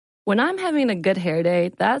When I'm having a good hair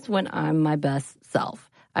day, that's when I'm my best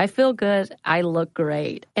self. I feel good, I look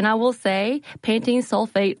great. And I will say, Pantene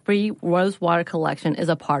Sulfate-Free Rose Water Collection is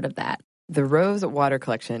a part of that. The Rose Water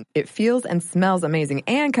Collection. It feels and smells amazing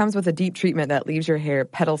and comes with a deep treatment that leaves your hair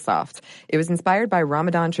petal soft. It was inspired by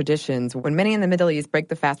Ramadan traditions when many in the Middle East break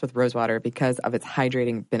the fast with rose water because of its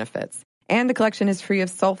hydrating benefits. And the collection is free of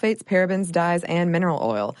sulfates, parabens, dyes, and mineral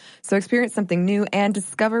oil. So experience something new and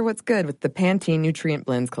discover what's good with the Pantene Nutrient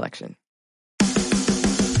Blends collection.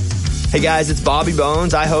 Hey guys, it's Bobby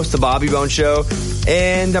Bones. I host the Bobby Bones Show,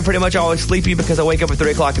 and I'm pretty much always sleepy because I wake up at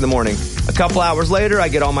 3 o'clock in the morning. A couple hours later, I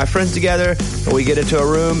get all my friends together, and we get into a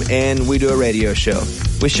room, and we do a radio show.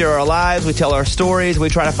 We share our lives, we tell our stories, we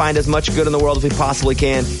try to find as much good in the world as we possibly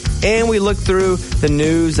can, and we look through the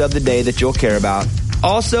news of the day that you'll care about.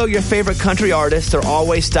 Also, your favorite country artists are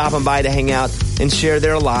always stopping by to hang out and share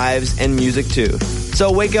their lives and music too.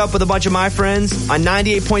 So wake up with a bunch of my friends on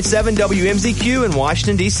 98.7 WMZQ in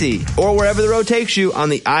Washington, D.C. or wherever the road takes you on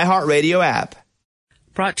the iHeartRadio app.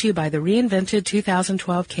 Brought to you by the reinvented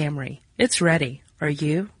 2012 Camry. It's ready. Are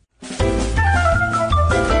you?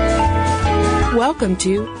 Welcome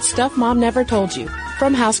to Stuff Mom Never Told You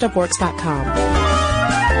from HowStuffWorks.com.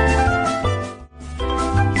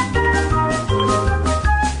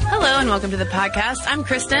 Welcome to the podcast. I'm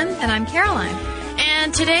Kristen. And I'm Caroline.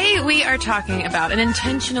 And today we are talking about an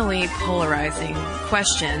intentionally polarizing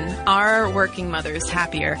question. Are working mothers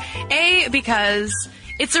happier? A, because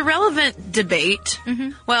it's a relevant debate. Mm-hmm.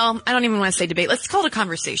 Well, I don't even want to say debate. Let's call it a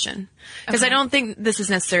conversation. Because I don't think this is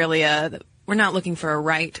necessarily we're not looking for a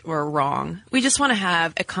right or a wrong. We just want to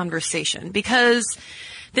have a conversation. Because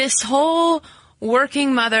this whole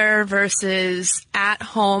working mother versus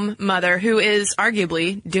at-home mother, who is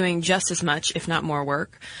arguably doing just as much, if not more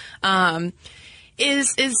work,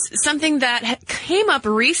 is something that came up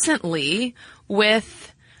recently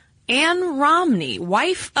with Ann Romney,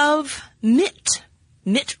 wife of Mitt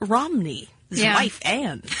Romney's wife,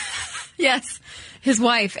 Ann. Yes. His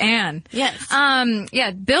wife, Ann. Yes.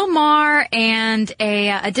 Bill Maher and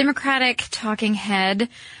a Democratic talking head.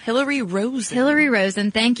 Hillary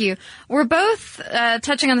Rosen, thank you. We're both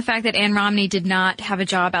touching on the fact that Ann Romney did not have a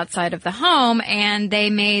job outside of the home, and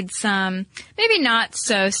they made some maybe not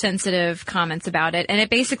so sensitive comments about it. And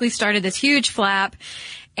it basically started this huge flap.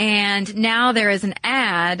 And now there is an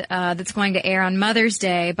ad that's going to air on Mother's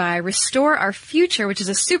Day by Restore Our Future, which is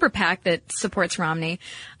a super PAC that supports Romney,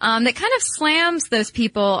 that kind of slams those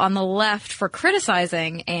people on the left for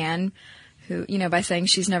criticizing Ann, who, by saying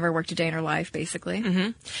she's never worked a day in her life, basically.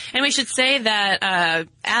 Mm-hmm. And we should say that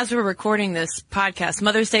as we're recording this podcast,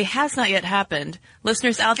 Mother's Day has not yet happened.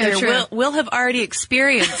 Listeners out there will have already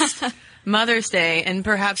experienced Mother's Day, and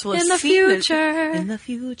perhaps we'll have seen in the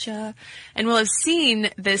future, and we'll have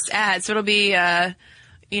seen this ad. So it'll be, I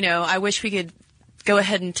wish we could go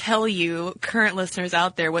ahead and tell you, current listeners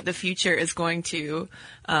out there, what the future is going to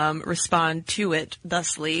respond to it.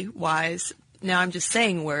 Thusly, wise. Now I'm just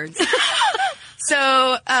saying words.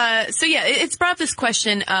 So it's brought up this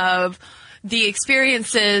question of the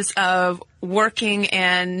experiences of working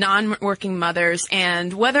and non-working mothers,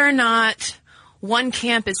 and whether or not one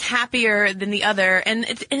camp is happier than the other, and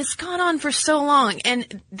it's gone on for so long.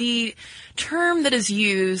 And the term that is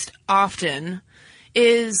used often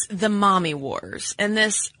is the mommy wars. And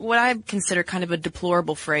this, what I consider kind of a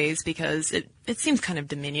deplorable phrase, because it seems kind of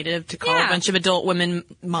diminutive to call a bunch of adult women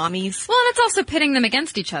mommies. Well, and it's also pitting them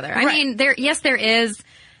against each other. Right. I mean, there is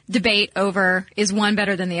debate over is one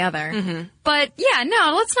better than the other. Mm-hmm. But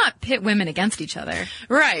let's not pit women against each other.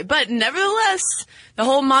 Right. But nevertheless, the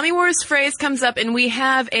whole mommy wars phrase comes up, and we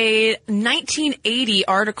have a 1980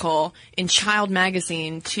 article in Child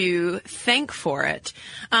magazine to thank for it.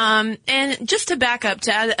 And just to back up,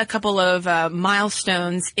 to add a couple of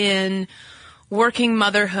milestones in working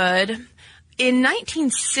motherhood. In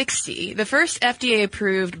 1960, the first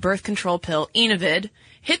FDA-approved birth control pill, Enovid,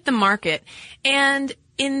 hit the market, and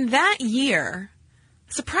in that year,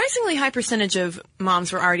 a surprisingly high percentage of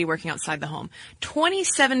moms were already working outside the home.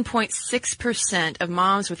 27.6% of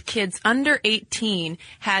moms with kids under 18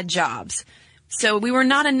 had jobs. So we were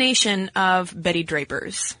not a nation of Betty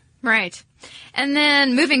Drapers. Right. And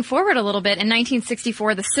then moving forward a little bit, in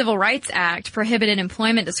 1964, the Civil Rights Act prohibited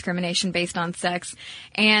employment discrimination based on sex.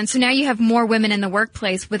 And so now you have more women in the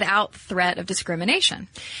workplace without threat of discrimination.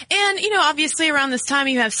 And, obviously around this time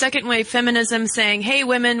you have second wave feminism saying, hey,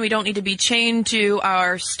 women, we don't need to be chained to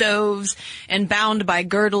our stoves and bound by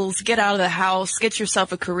girdles. Get out of the house, get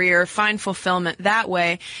yourself a career, find fulfillment that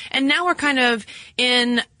way. And now we're kind of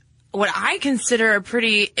in what I consider a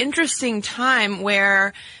pretty interesting time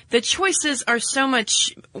where the choices are so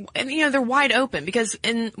much, they're wide open, because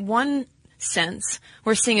in one sense,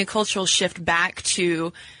 we're seeing a cultural shift back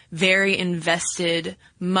to very invested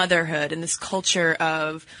motherhood and this culture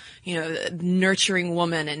of, nurturing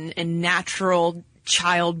woman and natural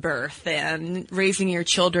childbirth and raising your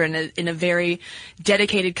children in a very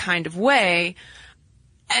dedicated kind of way.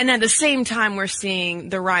 And at the same time, we're seeing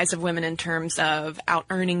the rise of women in terms of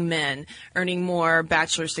out-earning men, earning more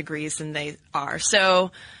bachelor's degrees than they are.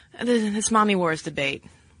 So this mommy wars debate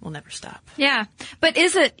will never stop. Yeah. But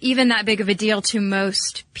is it even that big of a deal to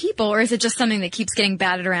most people, or is it just something that keeps getting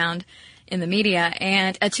batted around in the media?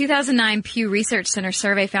 And a 2009 Pew Research Center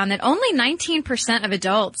survey found that only 19% of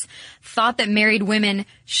adults thought that married women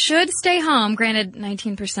should stay home. Granted,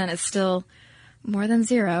 19% is still more than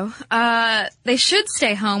zero. They should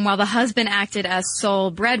stay home while the husband acted as sole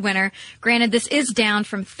breadwinner. Granted, this is down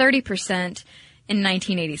from 30% in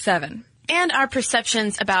 1987. And our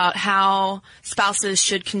perceptions about how spouses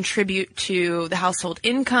should contribute to the household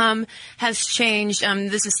income has changed.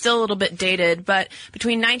 This is still a little bit dated, but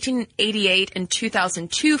between 1988 and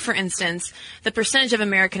 2002, for instance, the percentage of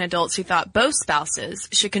American adults who thought both spouses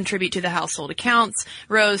should contribute to the household accounts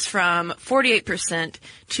rose from 48%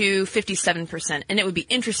 to 57%. And it would be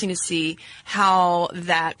interesting to see how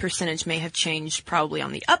that percentage may have changed, probably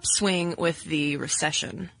on the upswing with the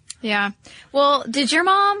recession. Yeah. Well,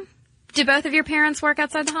 did both of your parents work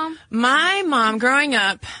outside the home? My mom, growing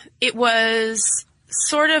up, it was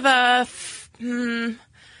sort of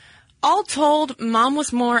all told, Mom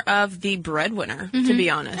was more of the breadwinner, to be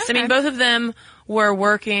honest. Okay. I mean, both of them were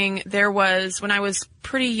working. When I was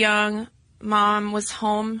pretty young, Mom was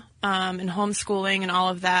home, and homeschooling and all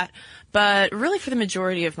of that. But really for the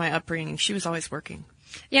majority of my upbringing, she was always working.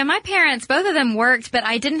 Yeah, my parents, both of them worked, but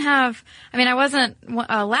I wasn't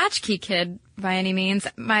a latchkey kid by any means.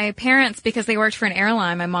 My parents, because they worked for an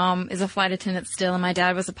airline, my mom is a flight attendant still, and my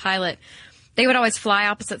dad was a pilot, they would always fly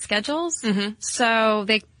opposite schedules. Mm-hmm. So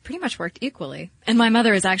they pretty much worked equally. And my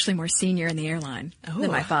mother is actually more senior in the airline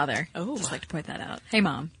than my father. Oh. Just like to point that out. Hey,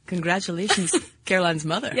 Mom. Congratulations, Caroline's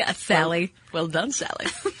mother. Yes, Sally. Well done, Sally.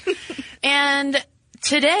 And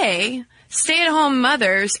today, stay-at-home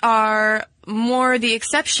mothers are more the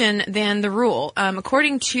exception than the rule.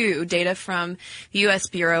 According to data from the U.S.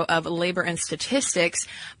 Bureau of Labor and Statistics,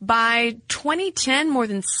 by 2010, more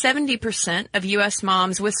than 70% of U.S.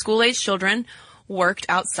 moms with school-age children worked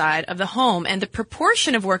outside of the home. And the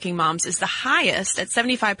proportion of working moms is the highest at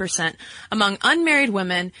 75% among unmarried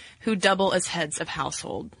women who double as heads of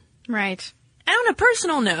household. Right. And on a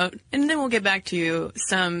personal note, and then we'll get back to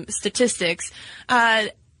some statistics,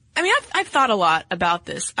 I've thought a lot about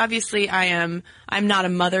this. Obviously, I'm not a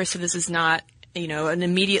mother, so this is not, an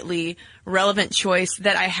immediately relevant choice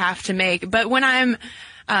that I have to make. But when I'm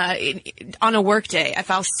on a work day,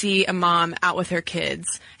 if I'll see a mom out with her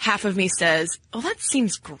kids, half of me says, "Oh, that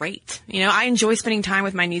seems great." I enjoy spending time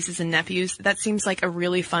with my nieces and nephews. That seems like a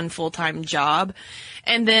really fun full-time job.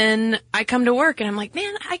 And then I come to work and I'm like,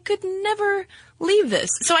 man, I could never leave this.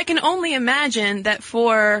 So I can only imagine that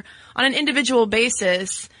on an individual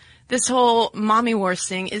basis, this whole mommy wars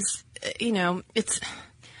thing is,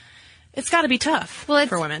 it's got to be tough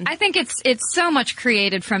for women. I think it's so much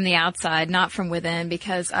created from the outside, not from within,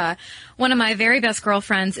 because one of my very best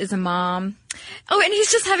girlfriends is a mom. Oh, and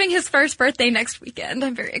he's just having his first birthday next weekend.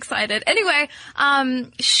 I'm very excited. Anyway,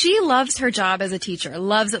 she loves her job as a teacher.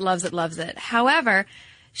 Loves it, loves it, loves it. However,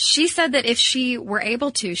 she said that if she were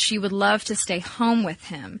able to, she would love to stay home with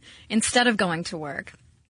him instead of going to work.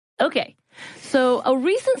 Okay. So a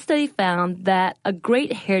recent study found that a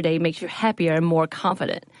great hair day makes you happier and more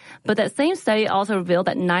confident. But that same study also revealed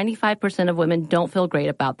that 95% of women don't feel great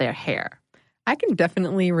about their hair. I can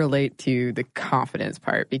definitely relate to the confidence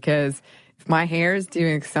part, because if my hair is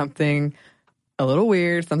doing something a little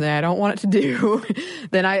weird, something I don't want it to do,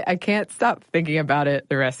 then I can't stop thinking about it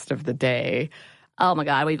the rest of the day. Oh my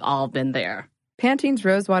God, we've all been there. Pantene's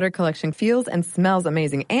Rosewater collection feels and smells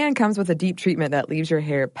amazing and comes with a deep treatment that leaves your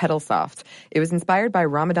hair petal soft. It was inspired by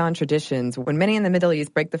Ramadan traditions when many in the Middle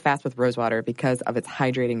East break the fast with rosewater because of its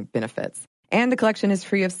hydrating benefits. And the collection is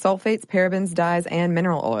free of sulfates, parabens, dyes, and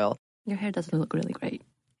mineral oil. Your hair does look really great.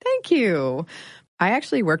 Thank you. I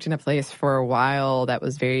actually worked in a place for a while that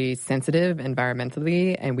was very sensitive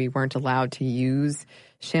environmentally, and we weren't allowed to use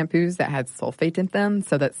shampoos that had sulfate in them,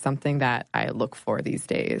 so that's something that I look for these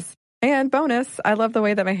days. And bonus, I love the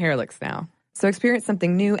way that my hair looks now. So experience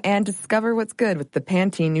something new and discover what's good with the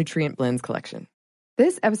Pantene Nutrient Blends collection.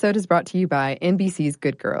 This episode is brought to you by NBC's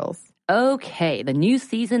Good Girls. Okay, the new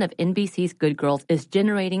season of NBC's Good Girls is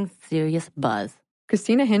generating serious buzz.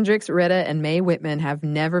 Christina Hendricks, Retta, and Mae Whitman have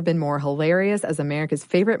never been more hilarious as America's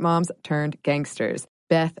favorite moms turned gangsters,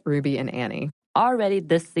 Beth, Ruby, and Annie. Already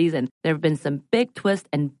this season, there have been some big twists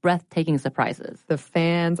and breathtaking surprises. The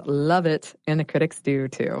fans love it, and the critics do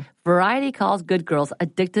too. Variety calls Good Girls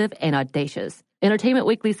addictive and audacious. Entertainment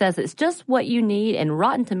Weekly says it's just what you need, and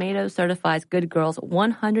Rotten Tomatoes certifies Good Girls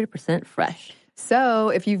 100% fresh. So,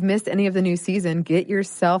 if you've missed any of the new season, get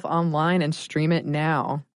yourself online and stream it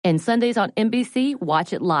now. And Sundays on NBC,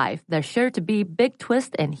 watch it live. There's sure to be big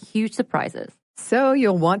twists and huge surprises. So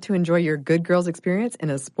you'll want to enjoy your Good Girls experience in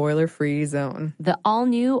a spoiler-free zone. The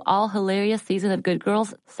all-new, all-hilarious season of Good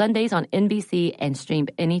Girls, Sundays on NBC and streamed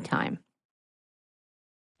anytime.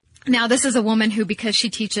 Now, this is a woman who, because she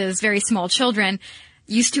teaches very small children,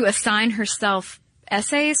 used to assign herself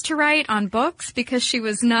essays to write on books because she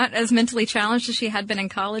was not as mentally challenged as she had been in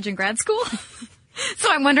college and grad school.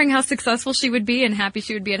 So I'm wondering how successful she would be and happy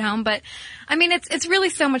she would be at home. But, I mean, it's really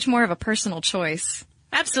so much more of a personal choice.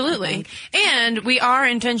 Absolutely. And we are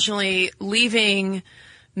intentionally leaving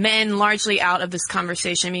men largely out of this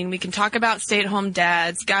conversation. I mean, we can talk about stay-at-home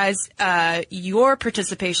dads. Guys, your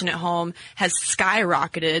participation at home has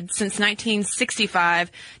skyrocketed. Since 1965,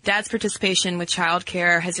 dads' participation with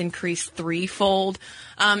childcare has increased threefold.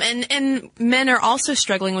 And men are also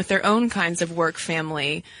struggling with their own kinds of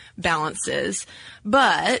work-family balances.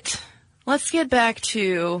 But let's get back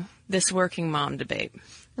to this working mom debate.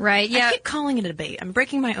 Right, yeah. I keep calling it a debate. I'm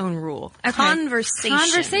breaking my own rule. Okay.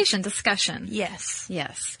 Conversation. Discussion. Yes.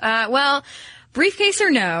 Yes. Well, briefcase or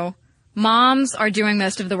no, moms are doing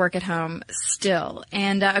most of the work at home still.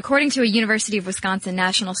 And according to a University of Wisconsin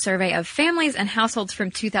national survey of families and households from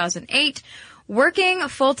 2008, working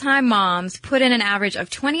full-time moms put in an average of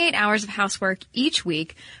 28 hours of housework each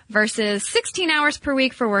week versus 16 hours per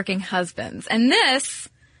week for working husbands. And this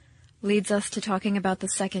leads us to talking about the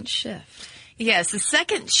second shift. Yes, the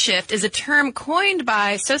second shift is a term coined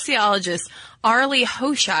by sociologist Arlie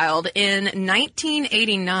Hochschild in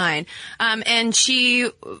 1989. And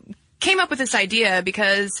she came up with this idea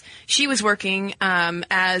because she was working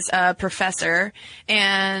as a professor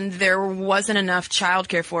and there wasn't enough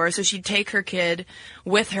childcare for her, so she'd take her kid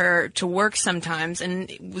with her to work sometimes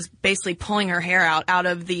and was basically pulling her hair out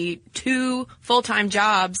of the 2 full-time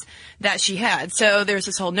jobs that she had. So there's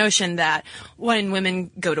this whole notion that when women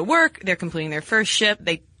go to work, they're completing their first shift,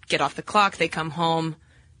 they get off the clock, they come home,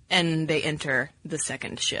 and they enter the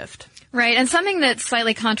second shift. Right, and something that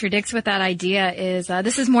slightly contradicts with that idea is,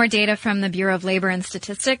 this is more data from the Bureau of Labor and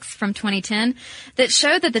Statistics from 2010 that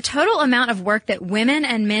showed that the total amount of work that women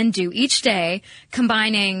and men do each day,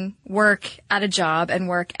 combining work at a job and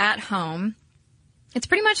work at home, it's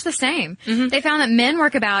pretty much the same. Mm-hmm. They found that men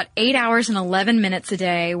work about 8 hours and 11 minutes a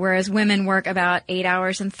day, whereas women work about 8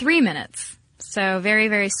 hours and 3 minutes. So very,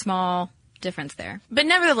 very small difference there. But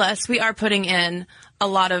nevertheless, we are putting in a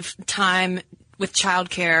lot of time with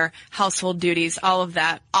childcare, household duties, all of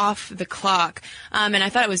that off the clock. And I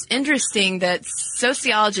thought it was interesting that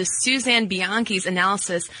sociologist Suzanne Bianchi's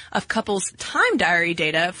analysis of couples' time diary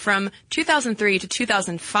data from 2003 to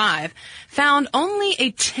 2005 found only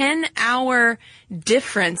a 10-hour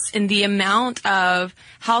difference in the amount of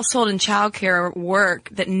household and childcare work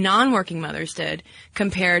that non-working mothers did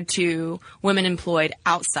compared to women employed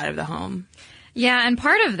outside of the home. Yeah, and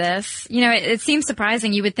part of this, you know, it seems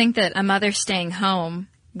surprising. You would think that a mother staying home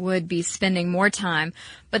would be spending more time.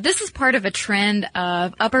 But this is part of a trend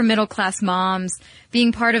of upper middle class moms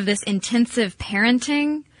being part of this intensive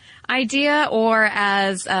parenting idea, or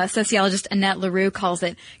as sociologist Annette LaRue calls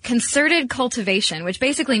it, concerted cultivation, which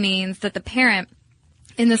basically means that the parent,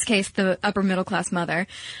 in this case, the upper middle class mother,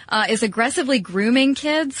 is aggressively grooming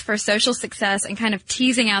kids for social success and kind of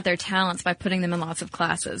teasing out their talents by putting them in lots of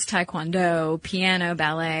classes, taekwondo, piano,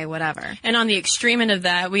 ballet, whatever. And on the extreme end of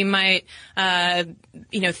that, we might,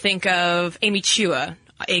 think of Amy Chua,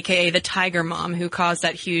 aka the Tiger Mom, who caused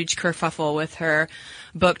that huge kerfuffle with her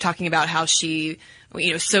book talking about how she,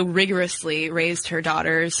 so rigorously raised her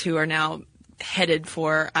daughters who are now headed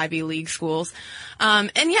for Ivy League schools.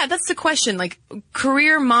 And yeah, that's the question. Like,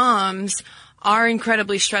 career moms are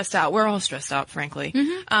incredibly stressed out. We're all stressed out, frankly.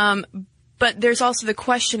 Mm-hmm. But there's also the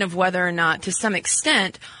question of whether or not, to some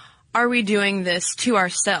extent, are we doing this to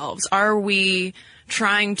ourselves? Are we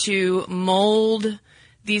trying to mold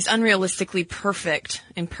these unrealistically perfect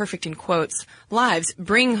in quotes, lives,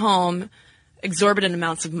 bring home exorbitant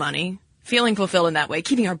amounts of money, feeling fulfilled in that way,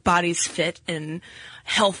 keeping our bodies fit and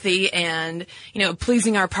healthy and,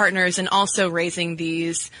 pleasing our partners, and also raising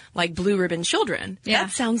these, like, blue ribbon children. Yeah.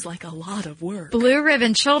 That sounds like a lot of work. Blue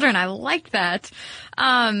ribbon children. I like that.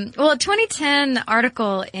 A 2010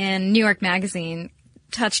 article in New York Magazine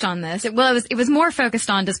touched on this. It was more focused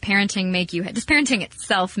on does parenting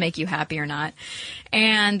itself make you happy or not?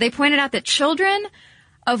 And they pointed out that children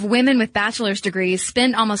of women with bachelor's degrees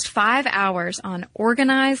spend almost 5 hours on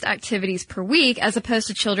organized activities per week, as opposed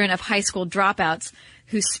to children of high school dropouts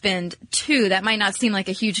who spend 2. That might not seem like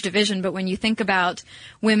a huge division, but when you think about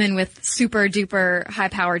women with super duper high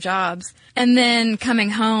power jobs and then coming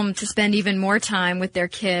home to spend even more time with their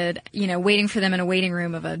kid, waiting for them in a waiting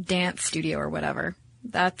room of a dance studio or whatever,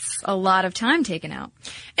 that's a lot of time taken out.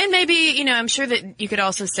 And maybe, I'm sure that you could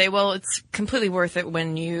also say, well, it's completely worth it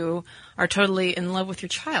when you are totally in love with your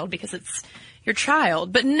child because it's your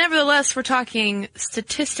child. But nevertheless, we're talking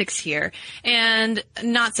statistics here. And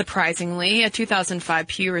not surprisingly, a 2005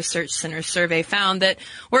 Pew Research Center survey found that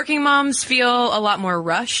working moms feel a lot more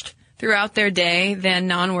rushed throughout their day than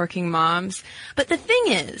non-working moms. But the thing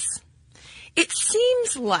is, it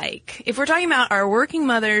seems like if we're talking about are working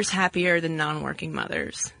mothers happier than non-working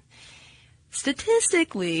mothers,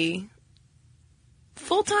 statistically,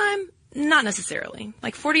 full-time, not necessarily.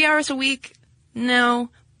 Like 40 hours a week, no,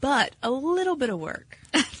 but a little bit of work.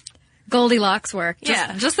 Goldilocks work.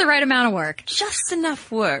 Just the right amount of work. Just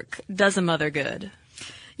enough work does a mother good.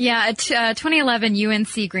 Yeah, a 2011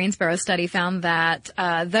 UNC Greensboro study found that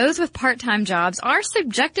those with part-time jobs are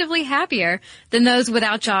subjectively happier than those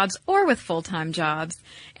without jobs or with full-time jobs.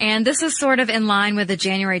 And this is sort of in line with the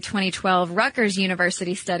January 2012 Rutgers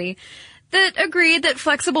University study that agreed that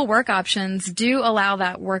flexible work options do allow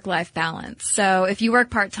that work-life balance. So if you work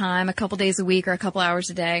part-time a couple days a week or a couple hours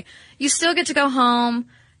a day, you still get to go home,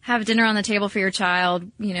 have dinner on the table for your child,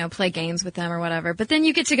 play games with them or whatever. But then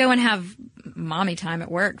you get to go and have mommy time at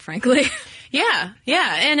work, frankly. Yeah.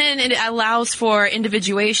 And it allows for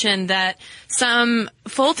individuation that some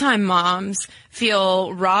full-time moms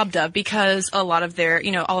feel robbed of because a lot of their,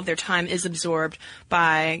 all of their time is absorbed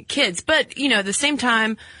by kids. But, at the same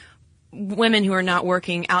time, women who are not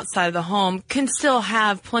working outside of the home can still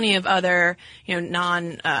have plenty of other,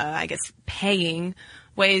 paying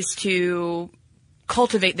ways to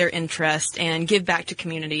cultivate their interest and give back to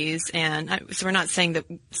communities. And so we're not saying that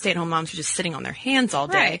stay-at-home moms are just sitting on their hands all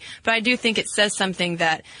day, right. But I do think it says something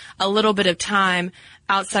that a little bit of time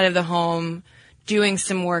outside of the home, doing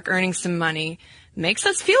some work, earning some money, makes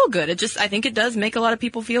us feel good. I think it does make a lot of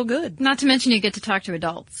people feel good. Not to mention you get to talk to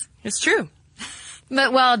adults. It's true.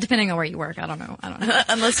 But, well, depending on where you work, I don't know.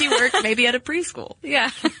 Unless you work maybe at a preschool. Yeah,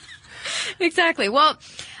 exactly. Well,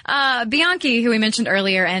 Bianchi, who we mentioned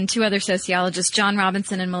earlier, and 2 other sociologists, John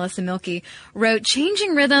Robinson and Melissa Milkey, wrote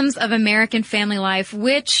Changing Rhythms of American Family Life,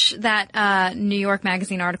 which that New York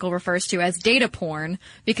Magazine article refers to as data porn,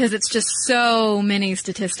 because it's just so many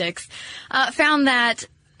statistics, found that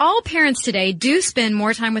all parents today do spend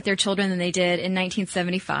more time with their children than they did in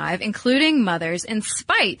 1975, including mothers, in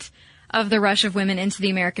spite of the rush of women into the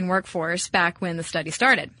American workforce back when the study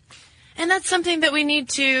started. And that's something that we need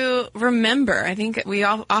to remember. I think we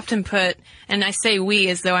often put, and I say we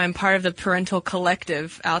as though I'm part of the parental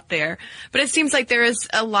collective out there, but it seems like there is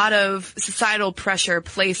a lot of societal pressure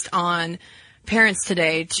placed on parents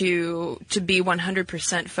today to be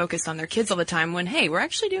 100% focused on their kids all the time when, hey, we're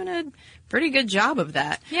actually doing a pretty good job of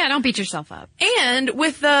that. Yeah, don't beat yourself up. And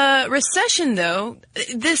with the recession, though,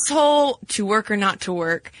 this whole to work or not to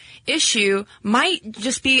work issue might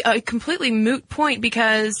just be a completely moot point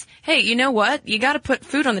because, hey, you know what? You got to put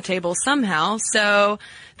food on the table somehow. So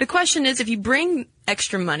the question is, if you bring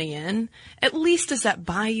extra money in, at least does that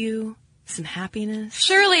buy you some happiness?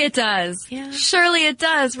 Surely it does. Yeah. Surely it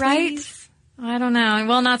does, right? Please. I don't know.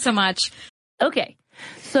 Well, not so much. Okay.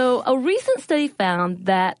 So a recent study found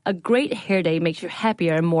that a great hair day makes you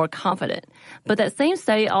happier and more confident. But that same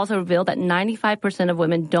study also revealed that 95% of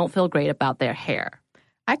women don't feel great about their hair.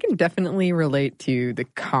 I can definitely relate to the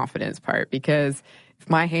confidence part because if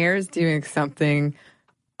my hair is doing something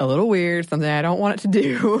a little weird, something I don't want it to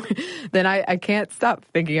do, then I can't stop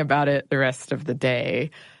thinking about it the rest of the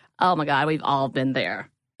day. Oh my God, we've all been there.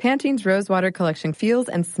 Pantene's Rosewater collection feels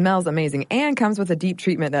and smells amazing and comes with a deep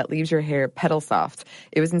treatment that leaves your hair petal soft.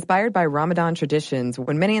 It was inspired by Ramadan traditions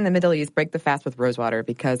when many in the Middle East break the fast with rosewater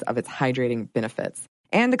because of its hydrating benefits.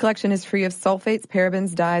 And the collection is free of sulfates,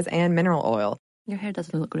 parabens, dyes, and mineral oil. Your hair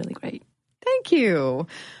does look really great. Thank you.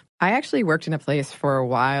 I actually worked in a place for a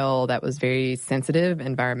while that was very sensitive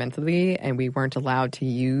environmentally, and we weren't allowed to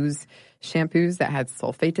use shampoos that had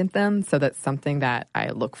sulfate in them, so that's something that I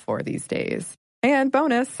look for these days. And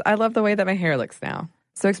bonus, I love the way that my hair looks now.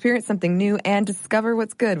 So experience something new and discover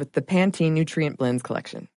what's good with the Pantene Nutrient Blends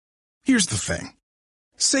collection. Here's the thing.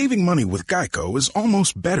 Saving money with Geico is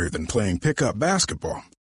almost better than playing pickup basketball.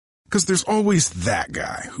 Because there's always that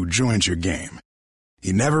guy who joins your game.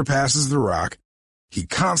 He never passes the rock, He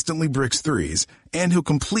constantly bricks threes, and he'll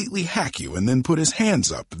completely hack you and then put his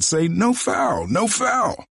hands up and say, "No foul, no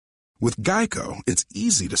foul." With Geico, it's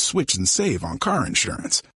easy to switch and save on car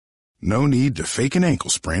insurance. No need to fake an ankle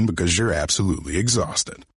sprain because you're absolutely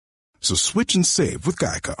exhausted. So switch and save with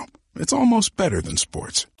Geico. It's almost better than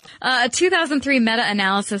sports. A 2003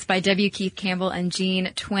 meta-analysis by W. Keith Campbell and Jean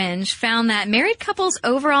Twenge found that married couples'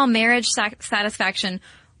 overall marriage satisfaction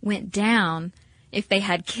went down if they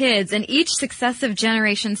had kids in each successive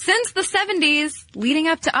generation since the 70s, leading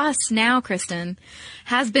up to us now, Kristen,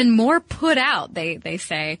 has been more put out, they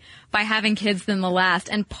say, by having kids than the last.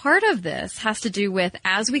 And part of this has to do with,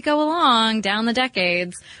 as we go along down the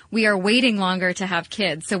decades, we are waiting longer to have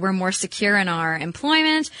kids. So we're more secure in our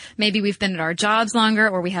employment. Maybe we've been at our jobs longer,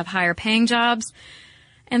 or we have higher paying jobs.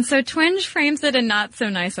 And so Twenge frames it in not so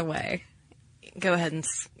nice a way. Go ahead and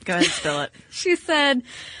spill it. She said,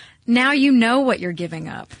 now you know what you're giving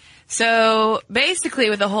up. So basically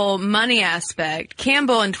with the whole money aspect,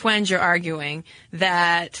 Campbell and Twenge are arguing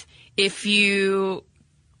that if you,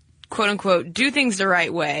 quote unquote, do things the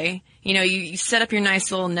right way, you know, you set up your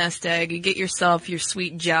nice little nest egg, you get yourself your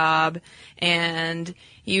sweet job, and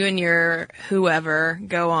you and your whoever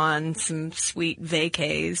go on some sweet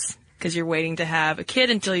vacays because you're waiting to have a kid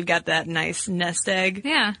until you've got that nice nest egg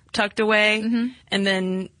tucked away. Mm-hmm. And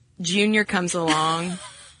then Junior comes along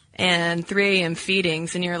and 3 a.m.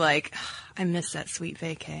 feedings, and you're like, I miss that sweet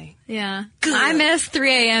vacay. Yeah. I miss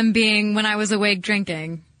 3 a.m. being when I was awake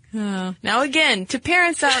drinking. Oh. Now again, to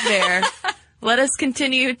parents out there, let us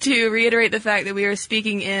continue to reiterate the fact that we are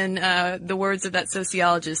speaking in the words of that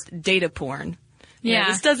sociologist, data porn. Yeah. You know,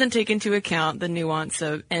 this doesn't take into account the nuance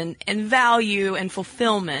of and value and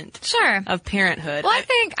fulfillment of parenthood. Well, I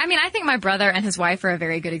think my brother and his wife are a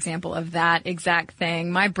very good example of that exact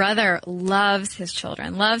thing. My brother loves his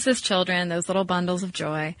children, those little bundles of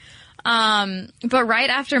joy. But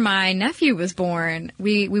right after my nephew was born,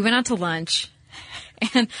 we went out to lunch,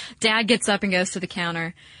 and Dad gets up and goes to the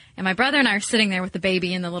counter, and my brother and I are sitting there with the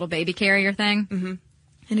baby in the little baby carrier thing. Mm-hmm.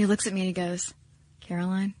 And he looks at me and he goes,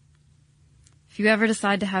 Caroline, if you ever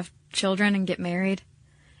decide to have children and get married,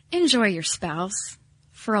 enjoy your spouse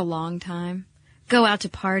for a long time. Go out to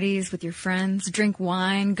parties with your friends, drink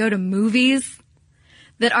wine, go to movies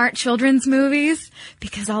that aren't children's movies,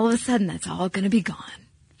 because all of a sudden that's all going to be gone.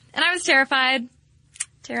 And I was terrified.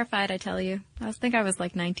 Terrified, I tell you. I think I was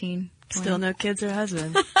like 19. 20. Still no kids or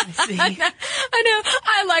husband. I see. I know.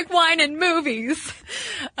 I like wine and movies.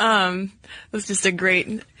 It was just a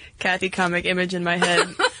great Kathy comic image in my head.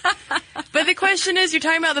 But the question is, you're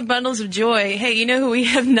talking about the bundles of joy. Hey, you know who we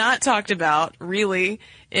have not talked about, really,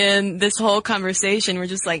 in this whole conversation? We're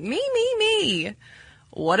just like, me.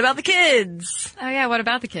 What about the kids? Oh, yeah, what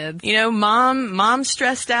about the kids? You know, mom's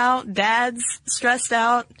stressed out, dad's stressed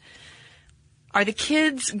out. Are the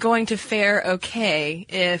kids going to fare okay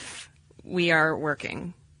if we are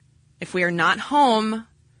working? If we are not home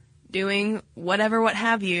doing whatever, what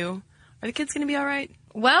have you, are the kids going to be all right?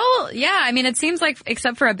 Well, yeah, I mean, it seems like,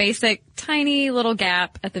 except for a basic, tiny little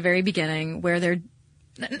gap at the very beginning where they're,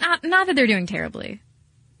 not that they're doing terribly.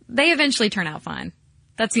 They eventually turn out fine.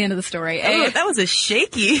 That's the end of the story. Oh, that was a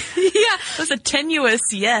shaky. Yeah. That was a tenuous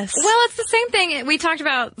yes. Well, it's the same thing. We talked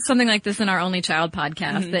about something like this in our Only Child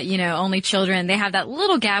podcast, that, you know, only children, they have that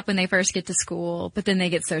little gap when they first get to school, but then they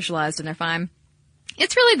get socialized and they're fine.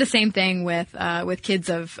 It's really the same thing with kids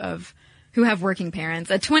of who have working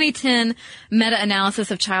parents. A 2010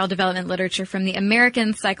 meta-analysis of child development literature from the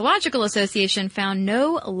American Psychological Association found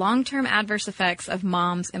no long-term adverse effects of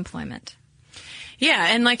mom's employment. Yeah,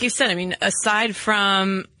 and like you said, I mean, aside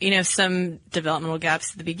from, you know, some developmental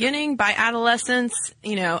gaps at the beginning, by adolescence,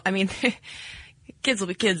 you know, I mean, kids will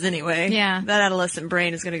be kids anyway. Yeah. That adolescent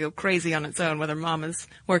brain is going to go crazy on its own, whether mom is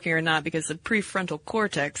working or not, because the prefrontal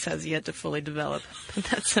cortex has yet to fully develop. But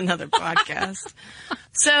that's another podcast.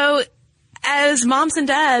 So, as moms and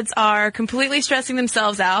dads are completely stressing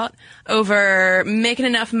themselves out over making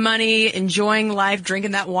enough money, enjoying life,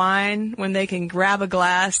 drinking that wine when they can grab a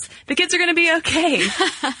glass, the kids are going to be okay.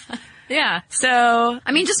 Yeah. So,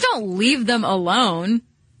 I mean, just don't leave them alone.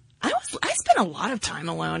 I spent a lot of time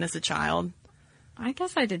alone as a child. I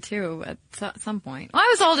guess I did too at some point. Well, I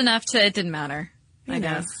was old enough it didn't matter, I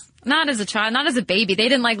guess. Not as a child, not as a baby. They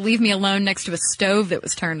didn't leave me alone next to a stove that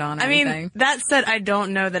was turned on or anything. Mean, that said, I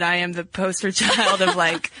don't know that I am the poster child of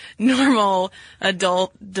normal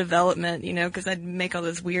adult development, you know, because I'd make all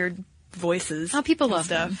those weird voices. Oh, people love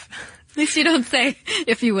stuff. Them. At least you don't say,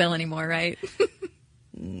 if you will, anymore, right?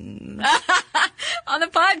 On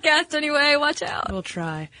the podcast anyway, watch out. We'll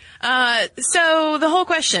try. So the whole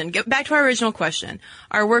question, get back to our original question.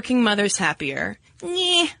 Are working mothers happier?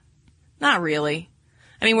 Nah, not really.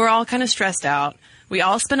 I mean, we're all kind of stressed out. We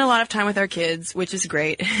all spend a lot of time with our kids, which is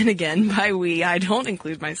great. And again, by we, I don't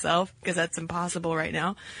include myself because that's impossible right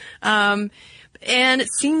now. And it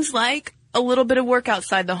seems like a little bit of work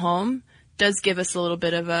outside the home does give us a little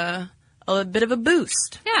bit of a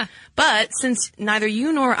boost. Yeah. But since neither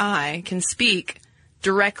you nor I can speak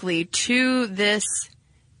directly to this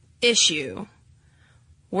issue,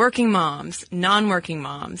 working moms, non-working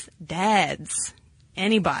moms, dads,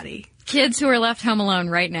 anybody. Kids who are left home alone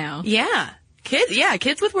right now. Yeah.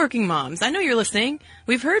 Kids with working moms. I know you're listening.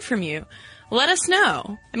 We've heard from you. Let us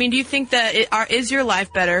know. I mean, do you think that is your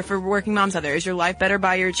life better for working moms out there? Is your life better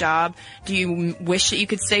by your job? Do you wish that you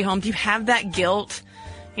could stay home? Do you have that guilt?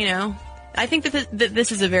 You know, I think that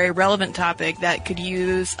this is a very relevant topic that could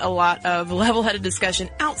use a lot of level-headed discussion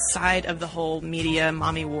outside of the whole media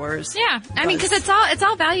mommy wars. Yeah. I mean, because it's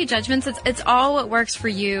all value judgments. It's all what works for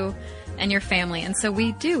you and your family. And so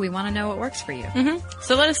we want to know what works for you. Mm-hmm.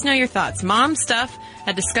 So let us know your thoughts.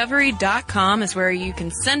 momstuff@discovery.com is where you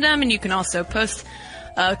can send them, and you can also post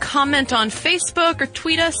a comment on Facebook or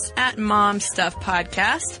tweet us at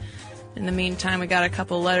momstuffpodcast. In the meantime, we got a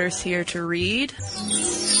couple letters here to read.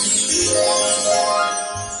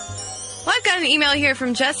 Well, I've got an email here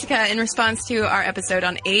from Jessica in response to our episode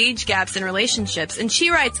on age gaps in relationships. And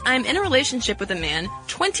she writes, I'm in a relationship with a man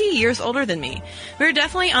 20 years older than me. We're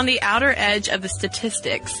definitely on the outer edge of the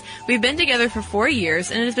statistics. We've been together for 4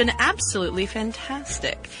 years, and it has been absolutely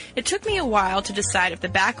fantastic. It took me a while to decide if the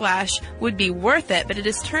backlash would be worth it, but it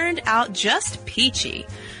has turned out just peachy.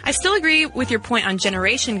 I still agree with your point on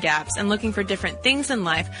generation gaps and looking for different things in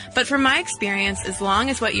life, but from my experience, as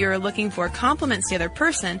long as what you're looking for complements the other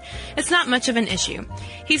person, it's not much of an issue.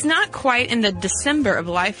 He's not quite in the December of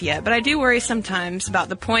life yet, but I do worry sometimes about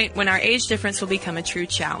the point when our age difference will become a true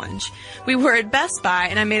challenge. We were at Best Buy,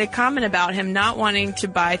 and I made a comment about him not wanting to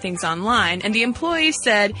buy things online, and the employee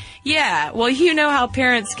said, yeah, well, you know how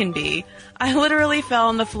parents can be. I literally fell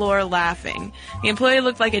on the floor laughing. The employee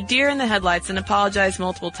looked like a deer in the headlights and apologized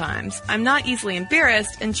multiple times. I'm not easily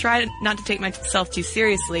embarrassed and try not to take myself too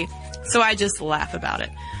seriously, so I just laugh about it.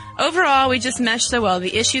 Overall, we just mesh so well.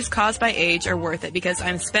 The issues caused by age are worth it because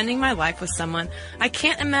I'm spending my life with someone I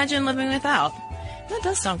can't imagine living without. That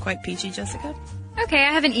does sound quite peachy, Jessica. Okay,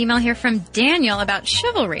 I have an email here from Daniel about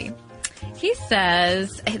chivalry. He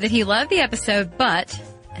says that he loved the episode, but,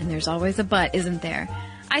 and there's always a but, isn't there?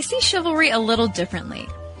 I see chivalry a little differently.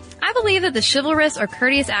 I believe that the chivalrous or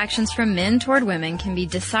courteous actions from men toward women can be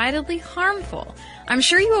decidedly harmful. I'm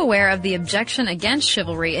sure you're aware of the objection against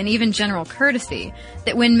chivalry and even general courtesy,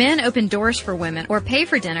 that when men open doors for women or pay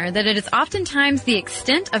for dinner, that it is oftentimes the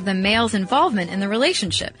extent of the male's involvement in the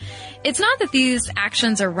relationship. It's not that these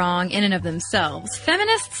actions are wrong in and of themselves.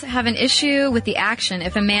 Feminists have an issue with the action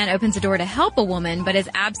if a man opens a door to help a woman but is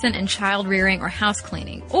absent in child rearing or house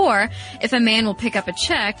cleaning, or if a man will pick up a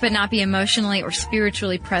check but not be emotionally or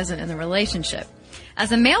spiritually present in the relationship.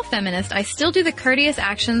 As a male feminist, I still do the courteous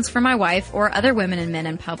actions for my wife or other women and men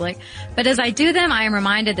in public, but as I do them, I am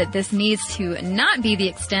reminded that this needs to not be the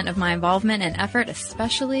extent of my involvement and effort,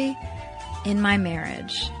 especially in my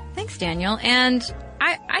marriage. Thanks, Daniel. And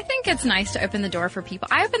I think it's nice to open the door for people.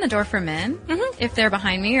 I open the door for men if they're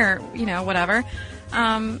behind me or, whatever.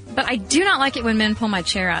 But I do not like it when men pull my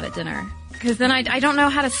chair out at dinner. Because then I don't know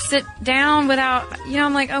how to sit down without,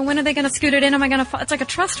 I'm like, oh, when are they going to scoot it in? Am I going to fall? It's like a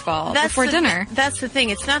trust fall before dinner. That's the thing.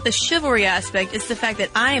 It's not the chivalry aspect. It's the fact that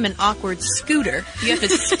I am an awkward scooter. You have to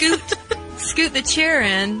scoot the chair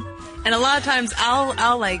in. And a lot of times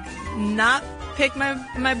I'll like not pick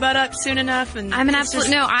my butt up soon enough. And I'm an absolute,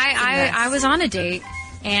 no, I was on a date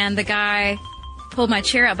and the guy pulled my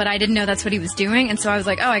chair out, but I didn't know that's what he was doing, and so I was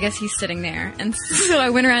like, oh, I guess he's sitting there. And so I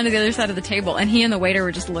went around to the other side of the table, and he and the waiter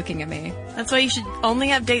were just looking at me. That's why you should only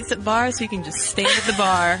have dates at bars, so you can just stand at the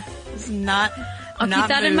bar. It's not I'll not keep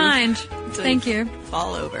that in mind. Thank you.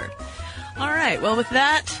 Fall over. All right, well, with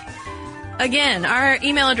that, again, our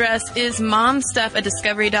email address is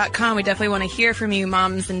momstuff@discovery.com. We definitely want to hear from you,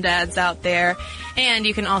 moms and dads out there. And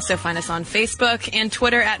you can also find us on Facebook and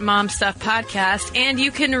Twitter at momstuffpodcast. And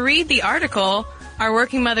you can read the article, Are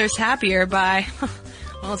Working Mothers Happier? By,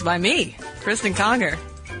 well, it's by me, Kristen Conger.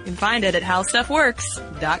 You can find it at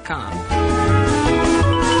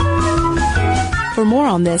howstuffworks.com. For more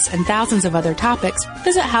on this and thousands of other topics,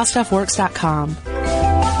 visit howstuffworks.com.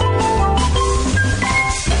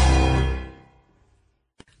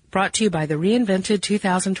 Brought to you by the reinvented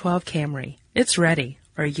 2012 Camry. It's ready.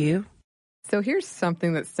 Are you? So here's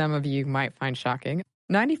something that some of you might find shocking.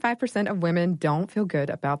 95% of women don't feel good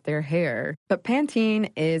about their hair, but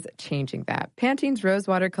Pantene is changing that. Pantene's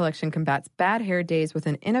Rosewater collection combats bad hair days with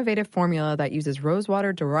an innovative formula that uses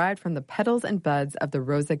rosewater derived from the petals and buds of the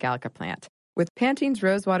Rosa gallica plant. With Pantene's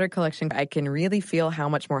Rosewater collection, I can really feel how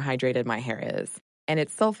much more hydrated my hair is. And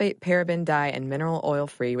it's sulfate, paraben, dye, and mineral oil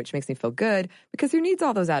free, which makes me feel good because who needs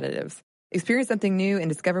all those additives? Experience something new and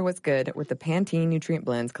discover what's good with the Pantene Nutrient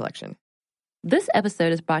Blends collection. This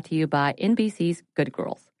episode is brought to you by NBC's Good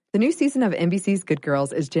Girls. The new season of NBC's Good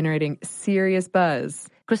Girls is generating serious buzz.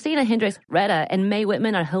 Christina Hendricks, Retta, and Mae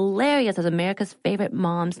Whitman are hilarious as America's favorite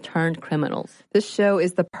moms turned criminals. This show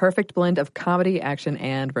is the perfect blend of comedy, action,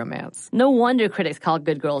 and romance. No wonder critics call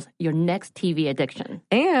Good Girls your next TV addiction.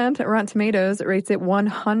 And Rotten Tomatoes rates it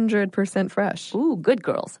 100% fresh. Ooh, Good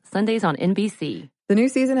Girls, Sundays on NBC. The new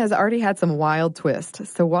season has already had some wild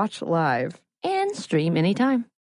twists, so watch live. And stream anytime.